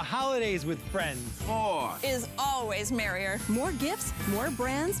 Spend the holidays with friends. More Is always merrier. More gifts, more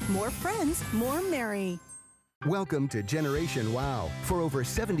brands, more friends, more merry. Welcome to Generation Wow. For over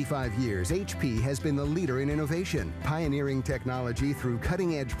 75 years, HP has been the leader in innovation, pioneering technology through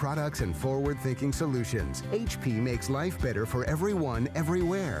cutting-edge products and forward-thinking solutions. HP makes life better for everyone,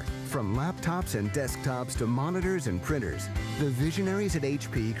 everywhere. From laptops and desktops to monitors and printers, the visionaries at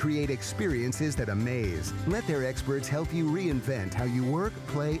HP create experiences that amaze. Let their experts help you reinvent how you work,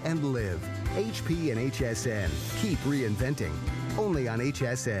 play, and live. HP and HSN. Keep reinventing. Only on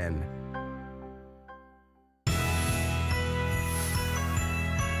HSN.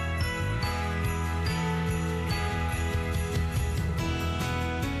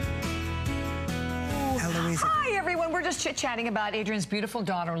 Hi, everyone. We're just chit-chatting about Adrienne's beautiful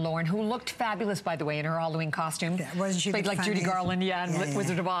daughter, Lauren, who looked fabulous, by the way, in her Halloween costume. Yeah, wasn't she played the like Judy funniest? Garland, and Yeah.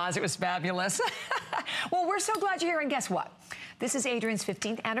 Wizard of Oz. It was fabulous. Well, we're so glad you're here, and guess what? This is Adrienne's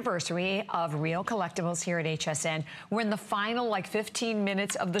 15th anniversary of Real Collectibles here at HSN. We're in the final, 15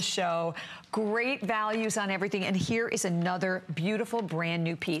 minutes of the show. Great values on everything, and here is another beautiful brand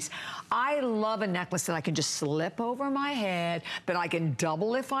new piece. I love a necklace that I can just slip over my head, that I can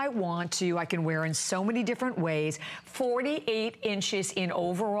double if I want to. I can wear in so many different ways. 48 inches in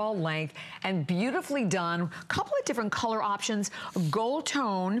overall length, and beautifully done. A couple of different color options. Gold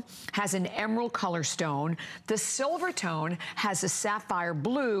tone has an emerald color stone. The silver tone has a sapphire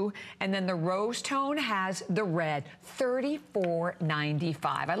blue, and then the rose tone has the red.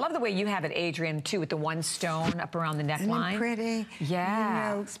 $34.95. I love the way you have it, Adrienne, too, with the one stone up around the neckline. Isn't it pretty?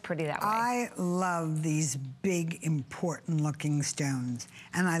 Yeah, You know, it's pretty that way. I love these big, important looking stones,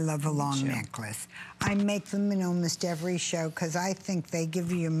 and I love a long necklace. I make them in almost every show because I think they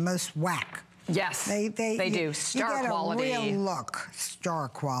give you most whack. Yes, they do. Star quality. You get a real look, star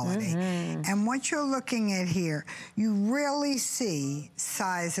quality. And what you're looking at here, you really see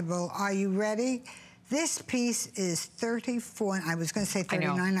sizable. Are you ready? This piece is $34. I was going to say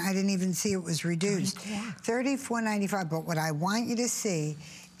 $39. I didn't even see it was reduced. $34.95. But what I want you to see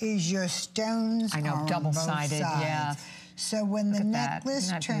is your stones. I know, double-sided. Yeah. So when the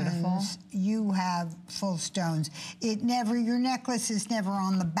necklace turns, you have full stones. Your necklace is never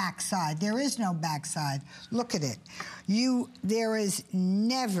on the back side. There is no back side. Look at it. There is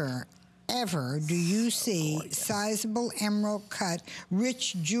never, ever do you see sizable emerald cut,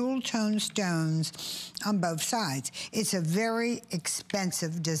 rich jewel tone stones on both sides. It's a very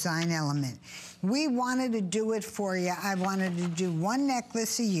expensive design element. We wanted to do it for you. I wanted to do one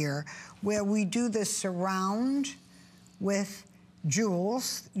necklace a year where we do the surround with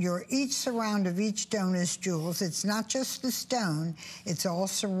jewels. Each surround of each stone is jewels. It's not just the stone, it's all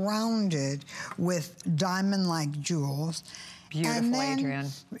surrounded with diamond-like jewels. Beautiful,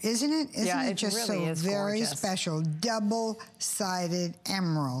 Adrienne. Isn't it? Isn't it just really so is very gorgeous. special? Double-sided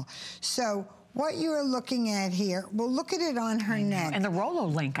emerald. So what you're looking at here, well, look at it on her neck. And the Rolo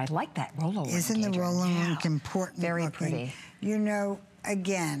link, I like that Rolo link. Isn't the Rolo link important? Very looking? pretty. You know,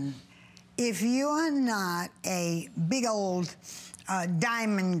 again, if you are not a big old a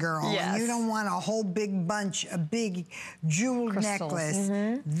diamond girl, and you don't want a whole big bunch, a big jeweled necklace.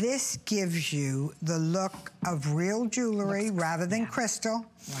 This gives you the look of real jewelry rather than crystal.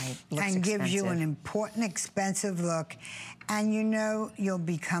 Right. And gives you an important, expensive look. And you know you'll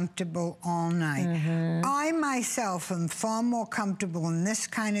be comfortable all night. I myself am far more comfortable in this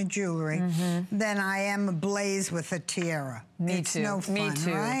kind of jewelry than I am ablaze with a tiara. It's no fun, Me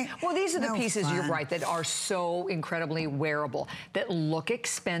too. Right? Well, these are the pieces, you're right, that are so incredibly wearable, that look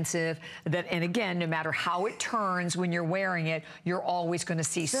expensive, that, and again, no matter how it turns when you're wearing it, you're always going to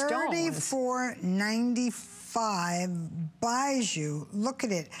see stones. $34.95 buys you, look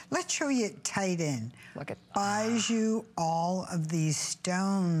at it, let's show you it tight in. Look at buys you all of these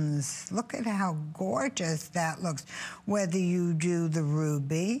stones. Look at how gorgeous that looks. Whether you do the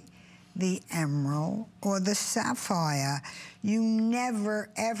ruby, the emerald, or the sapphire, you never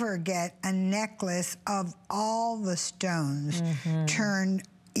ever get a necklace of all the stones turned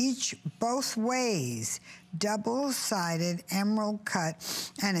both ways, double-sided emerald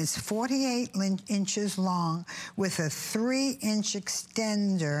cut, and it's 48 inches long with a 3-inch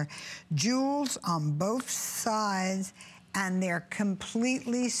extender, jewels on both sides, and they're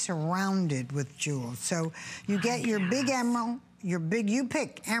completely surrounded with jewels. So you get your big emerald, you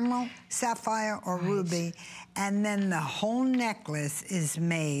pick emerald, sapphire, or ruby, and then the whole necklace is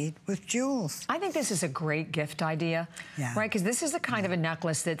made with jewels. I think this is a great gift idea, right? Because this is the kind of a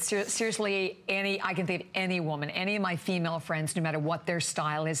necklace that seriously, I can think of any woman, any of my female friends, no matter what their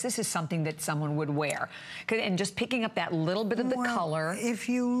style is, this is something that someone would wear. And just picking up that little bit of the color. If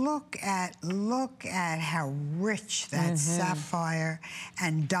you look at how rich that sapphire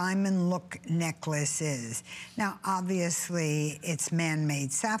and diamond look necklace is. Now, obviously, it's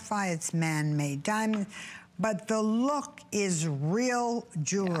man-made sapphire, it's man-made diamond, but the look is real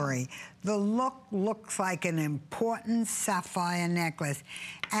jewelry. The look looks like an important sapphire necklace.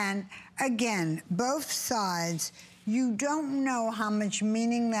 And again, both sides, you don't know how much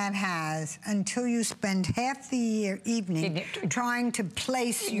meaning that has until you spend half the evening trying to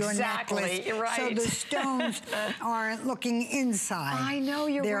place your necklace so the stones aren't looking inside. I know,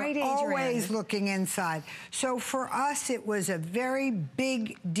 you're right, Adrienne. They're always looking inside. So for us, it was a very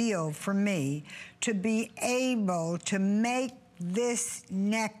big deal for me to be able to make this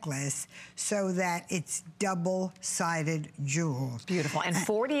necklace so that it's double-sided jewels. Beautiful. And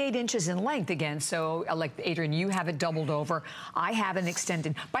 48 inches in length again. So like Adrienne, you have it doubled over. I have an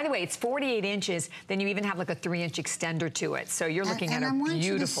extended. By the way, it's 48 inches. Then you even have like a 3-inch extender to it. So you're looking at a beautiful long necklace. And I want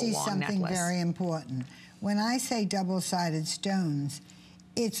you to see something very important. When I say double-sided stones,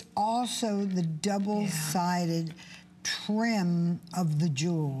 it's also the double-sided trim of the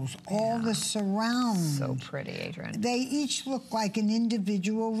jewels, all the surrounds. So pretty, Adrienne. They each look like an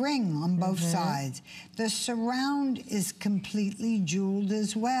individual ring on both sides. The surround is completely jeweled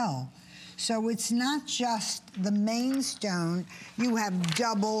as well. So it's not just the main stone, you have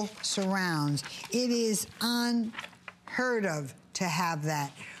double surrounds. It is unheard of to have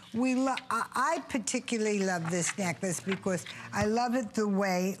that. I particularly love this necklace because I love it the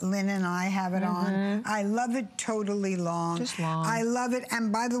way Lynn and I have it on. I love it totally long. Just long. I love it,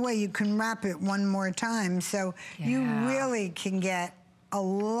 and by the way, you can wrap it one more time, so you really can get a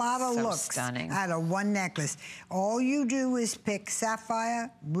lot of looks out of one necklace. All you do is pick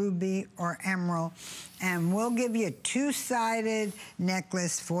sapphire, ruby, or emerald, and we'll give you a 2-sided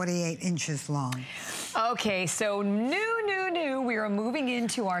necklace, 48 inches long. Okay, so new. We are moving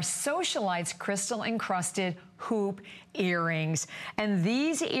into our Socialites crystal encrusted hoop earrings. And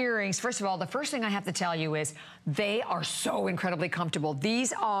these earrings, first of all, the first thing I have to tell you is they are so incredibly comfortable.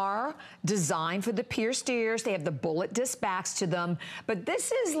 These are designed for the pierced ears. They have the bullet disc backs to them, but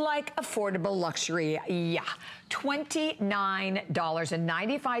this is like affordable luxury. Yeah,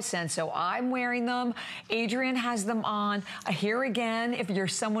 $29.95. So I'm wearing them. Adrienne has them on. Here again, if you're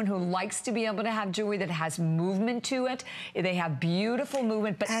someone who likes to be able to have jewelry that has movement to it, they have beautiful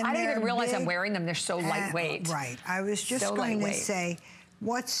movement, but I don't even realize I'm wearing them. They're so lightweight. Right. I was just going to say,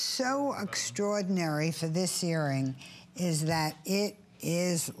 what's so extraordinary for this earring is that it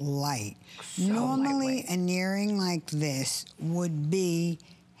is light. Normally, an earring like this would be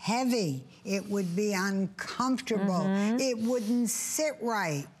heavy. It would be uncomfortable. It wouldn't sit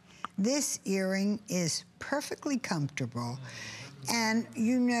right. This earring is perfectly comfortable. And,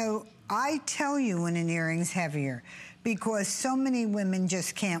 you know, I tell you when an earring's heavier because so many women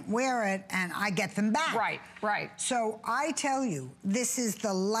just can't wear it, and I get them back. Right. So I tell you, this is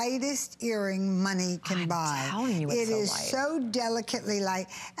the lightest earring money can buy. I'm telling you, it's It is light. so delicately light,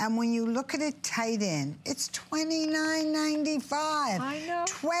 and when you look at it tight in, it's $29.95. I know.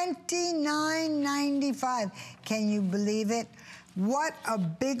 $29.95. Can you believe it? What a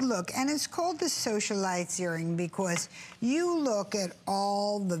big look. And it's called the socialite's earring because you look at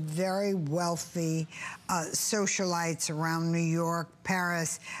all the very wealthy socialites around New York,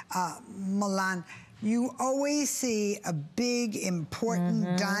 Paris, Milan. You always see a big,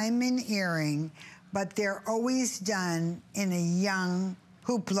 important diamond earring, but they're always done in a young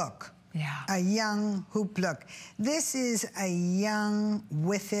hoop look. Yeah. A young hoop look. This is a young,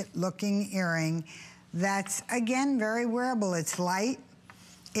 with it looking earring that's, again, very wearable. It's light.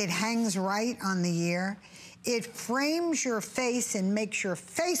 It hangs right on the ear. It frames your face and makes your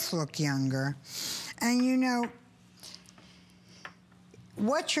face look younger. And you know,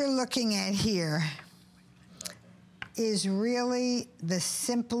 what you're looking at here is really the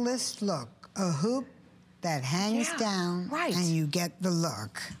simplest look. A hoop that hangs down, and you get the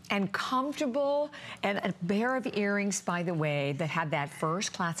look. And comfortable, and a pair of earrings, by the way, that have that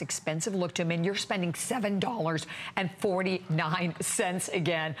first-class expensive look to them, and you're spending $7.49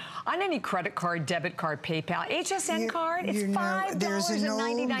 again on any credit card, debit card, PayPal. HSN card, it's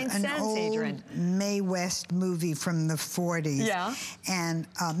 $5.99, Adrienne. Mae West movie from the 40s. Yeah. And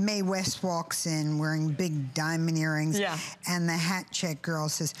Mae West walks in wearing big diamond earrings. Yeah. And the hat check girl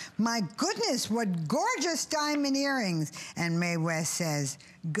says, "My goodness, what gorgeous diamond earrings." And Mae West says,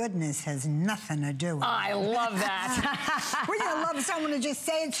 "Goodness has nothing to do with it." I love that. Wouldn't you love someone to just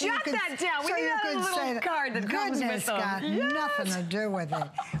say it? So Jot that down. We need a little card that comes with them. Got nothing to do with it.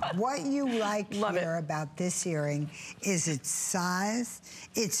 What you like here about this earring is its size,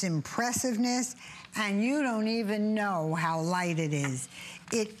 its impressiveness, and you don't even know how light it is.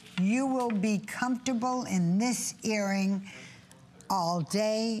 You will be comfortable in this earring all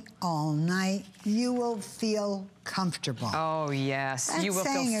day, all night. You will feel comfortable. Oh, yes. That's you will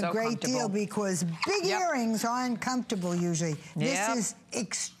feel so saying a great deal because big earrings aren't comfortable usually. This is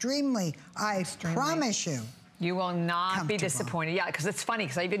extremely, I promise you. You will not be disappointed. Yeah, because it's funny,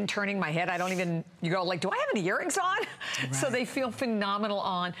 because I've been turning my head. I don't even, you go like, do I have any earrings on? Right. So they feel phenomenal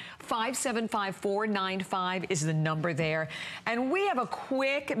on. 575-495 is the number there. And we have a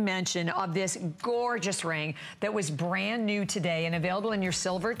quick mention of this gorgeous ring that was brand new today and available in your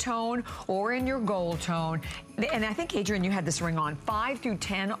silver tone or in your gold tone. And I think, Adrienne, you had this ring on. 5 through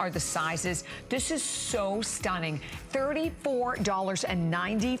 10 are the sizes. This is so stunning.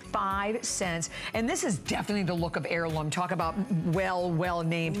 $34.95. And this is definitely the look of heirloom. Talk about well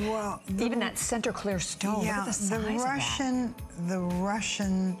named. Well, even that center clear stone. Yeah, look at the size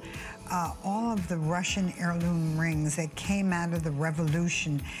of all of the Russian heirloom rings that came out of the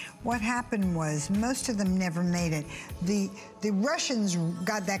revolution. What happened was most of them never made it. The Russians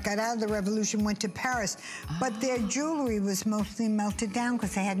got out of the revolution went to Paris, but their jewelry was mostly melted down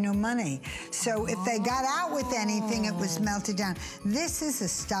because they had no money. So if they got out with anything, it was melted down. This is a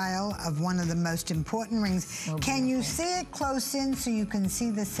style of one of the most important rings. Can you see it close in so you can see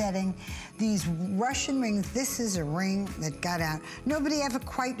the setting? These Russian rings, this is a ring that got out. Nobody ever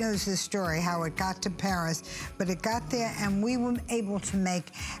quite knows the story, how it got to Paris, but it got there and we were able to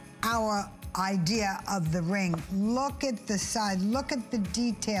make our idea of the ring. Look at the side, look at the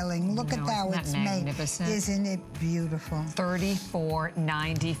detailing, look at how it's made. Isn't it beautiful?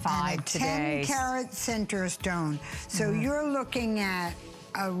 $34.95 today. 10-carat center stone. So you're looking at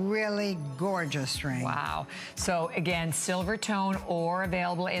a really gorgeous ring. Wow. So again, silver tone or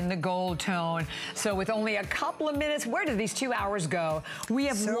available in the gold tone. So with only a couple of minutes, where did these 2 hours go? We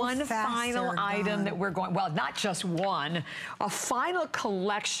have one final item that we're going, well, not just one, a final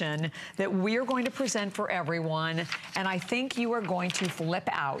collection that we're going to present for everyone. And I think you are going to flip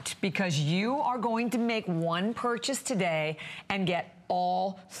out because you are going to make one purchase today and get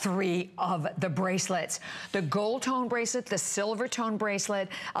all 3 of the bracelets. The gold tone bracelet, the silver tone bracelet.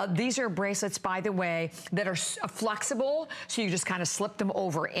 These are bracelets, by the way, that are flexible, so you just kind of slip them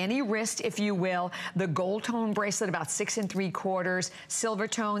over any wrist, if you will. The gold tone bracelet, about 6 3/4. Silver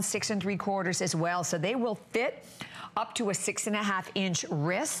tone, 6 3/4 as well. So they will fit up to a 6.5-inch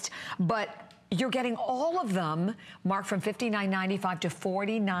wrist, but you're getting all of them marked from $59.95 to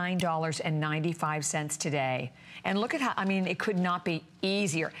 $49.95 today. And look at how, I mean, it could not be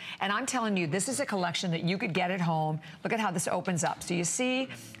easier. And I'm telling you, this is a collection that you could get at home. Look at how this opens up. So you see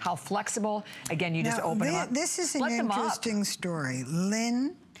how flexible, again, you just open them up. This is an interesting story.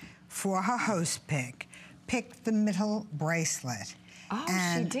 Lynn, for her host pick, picked the middle bracelet. Oh,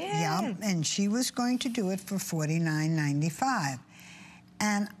 she did? Yeah, and she was going to do it for $49.95.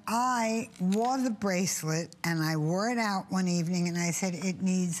 And I wore the bracelet, and I wore it out one evening, and I said, it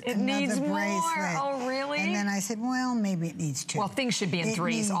needs another bracelet. More. Oh, really? And then I said, well, maybe it needs two. Well, things should be in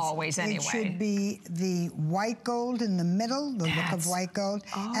threes always anyway. It should be the white gold in the middle, the look of white gold,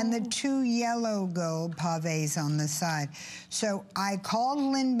 and the 2 yellow gold pavés on the side. So I called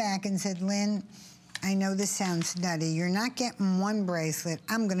Lynn back and said, Lynn, I know this sounds nutty. You're not getting one bracelet.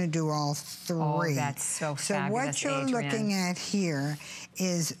 I'm going to do all 3. Oh, that's so fabulous, So what you're looking at here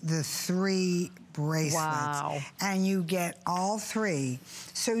is the 3 bracelets. Wow. And you get all 3.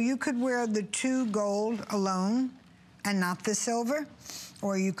 So you could wear the 2 gold alone and not the silver,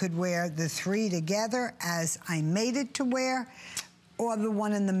 or you could wear the 3 together as I made it to wear, or the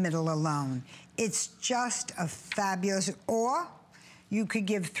one in the middle alone. It's just a fabulous, or you could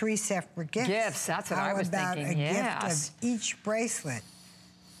give 3 separate gifts. Gifts, that's what I was thinking, How about a gift of each bracelet?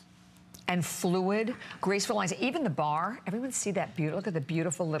 And fluid, graceful lines. Even the bar, everyone see that beautiful, look at the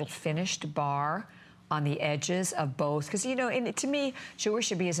beautiful little finished bar on the edges of both. Because, you know, and to me, jewelry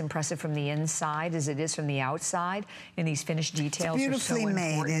should be as impressive from the inside as it is from the outside. And these finished details it's beautifully are so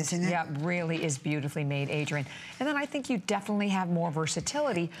made, important. isn't it? Yeah, it really is beautifully made, Adrienne. And then I think you definitely have more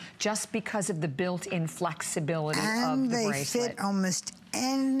versatility just because of the built-in flexibility of the bracelet. And they fit almost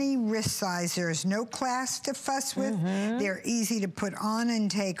any wrist size. There's no clasp to fuss with. They're easy to put on and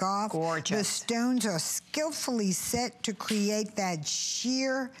take off. Gorgeous. The stones are skillfully set to create that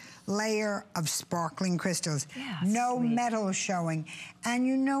sheer layer of sparkling crystals. Yeah, no metal showing. And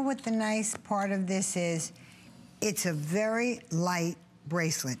you know what the nice part of this is? It's a very light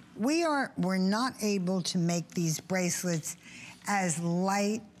bracelet. We're not able to make these bracelets as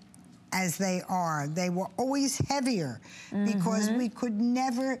light as they are. They were always heavier because we could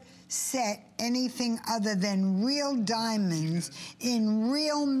never set anything other than real diamonds in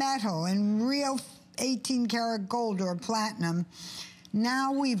real metal, in real 18-karat gold or platinum.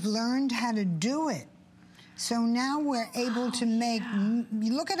 Now we've learned how to do it. So now we're able to make,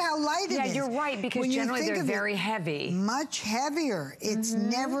 look at how light it is. Yeah, you're right, because generally they're very heavy. Much heavier. It's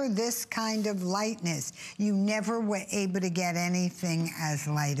never this kind of lightness. You never were able to get anything as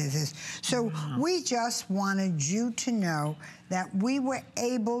light as this. So we just wanted you to know that we were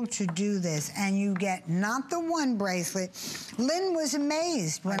able to do this, and you get not the one bracelet. Lynn was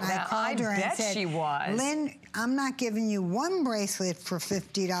amazed when I called her and said, she was. Lynn, I'm not giving you one bracelet for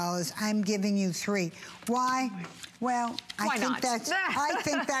 $50. I'm giving you 3. Why? Well, I think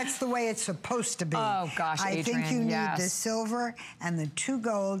that's the way it's supposed to be. Oh gosh, I Adrienne, think you need the silver and the 2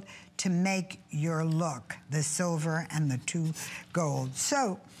 gold to make your look. The silver and the 2 gold.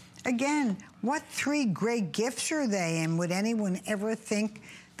 So, again, what 3 great gifts are they? And would anyone ever think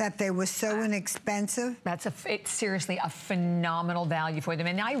that they were so inexpensive? It's seriously a phenomenal value for them.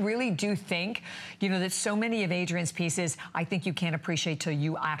 And I really do think, you know, that so many of Adrienne's pieces, I think you can't appreciate till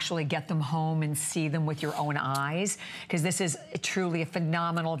you actually get them home and see them with your own eyes, because this is truly a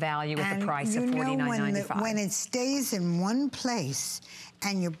phenomenal value at the price of $49.95. When it stays in one place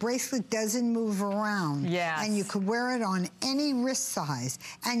and your bracelet doesn't move around, and you could wear it on any wrist size,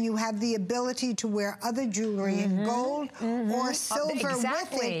 and you have the ability to wear other jewelry in gold or silver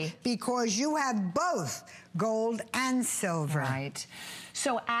with it, because you have both gold and silver. Right.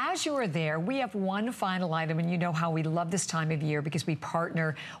 So as you are there, we have one final item, and you know how we love this time of year because we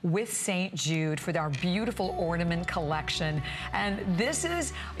partner with St. Jude for our beautiful ornament collection. And this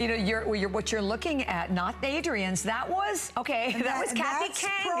is, you know, what you're looking at, not Adrienne's. That was, that was Kathy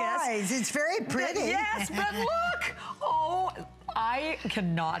Kangas. It's very pretty. Yes, but look. Oh, I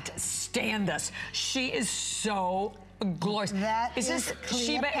cannot stand this. She is so glorious. That is this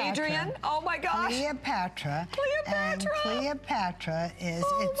Sheba Adrienne? Oh my gosh. Cleopatra. Cleopatra. And Cleopatra is,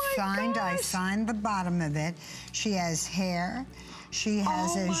 it's signed, I signed the bottom of it. She has hair. She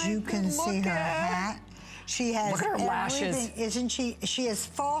has, as you can see, her hat. She has look at her lashes. Isn't she? She has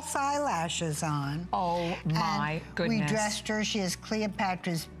false eyelashes on. Oh my goodness. We dressed her. She has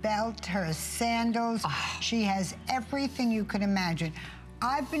Cleopatra's belt, her sandals. She has everything you could imagine.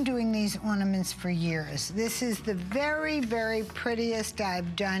 I've been doing these ornaments for years. This is the very, very prettiest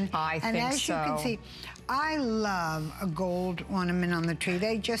I've done. And as you can see, I love a gold ornament on the tree.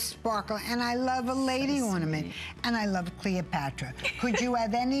 They just sparkle. And I love a lady ornament. And I love Cleopatra. Could you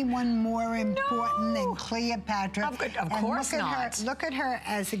have anyone more important than Cleopatra? Of course not. Look at her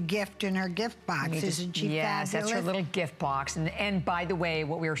as a gift in her gift box. Isn't she fabulous? Yes, that's her little gift box. And by the way,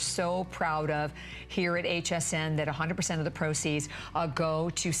 what we're so proud of here at HSN, that 100% of the proceeds go go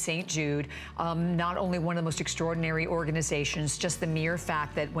to St. Jude. Not only one of the most extraordinary organizations, just the mere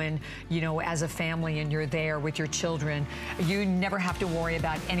fact that when, you know, as a family and you're there with your children, you never have to worry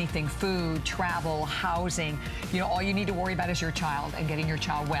about anything, food, travel, housing. You know, all you need to worry about is your child and getting your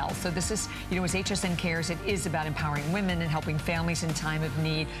child well. So this is, you know, as HSN Cares, it is about empowering women and helping families in time of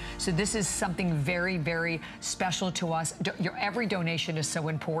need. So this is something very, very special to us. Every donation is so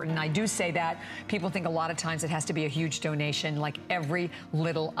important. I do say that. People think a lot of times it has to be a huge donation, like every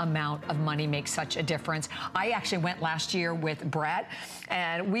little amount of money makes such a difference. I actually went last year with Brett,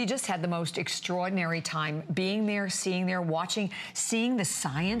 and we just had the most extraordinary time being there, seeing there, watching, seeing the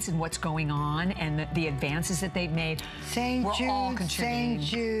science and what's going on and the advances that they've made. St.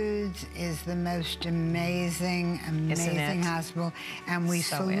 Jude's is the most amazing hospital, and we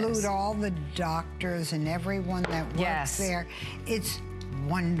salute all the doctors and everyone that works there. It's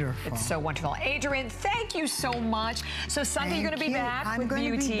wonderful. It's so wonderful. Adrienne, thank you so much. So Sunday you're going to be back with beauty. I'm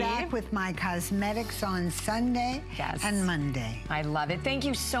going to be back with my cosmetics on Sunday and Monday. I love it. Thank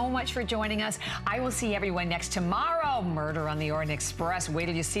you so much for joining us. I will see everyone next tomorrow. Murder on the Orient Express. Wait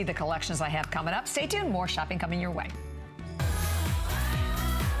till you see the collections I have coming up. Stay tuned. More shopping coming your way.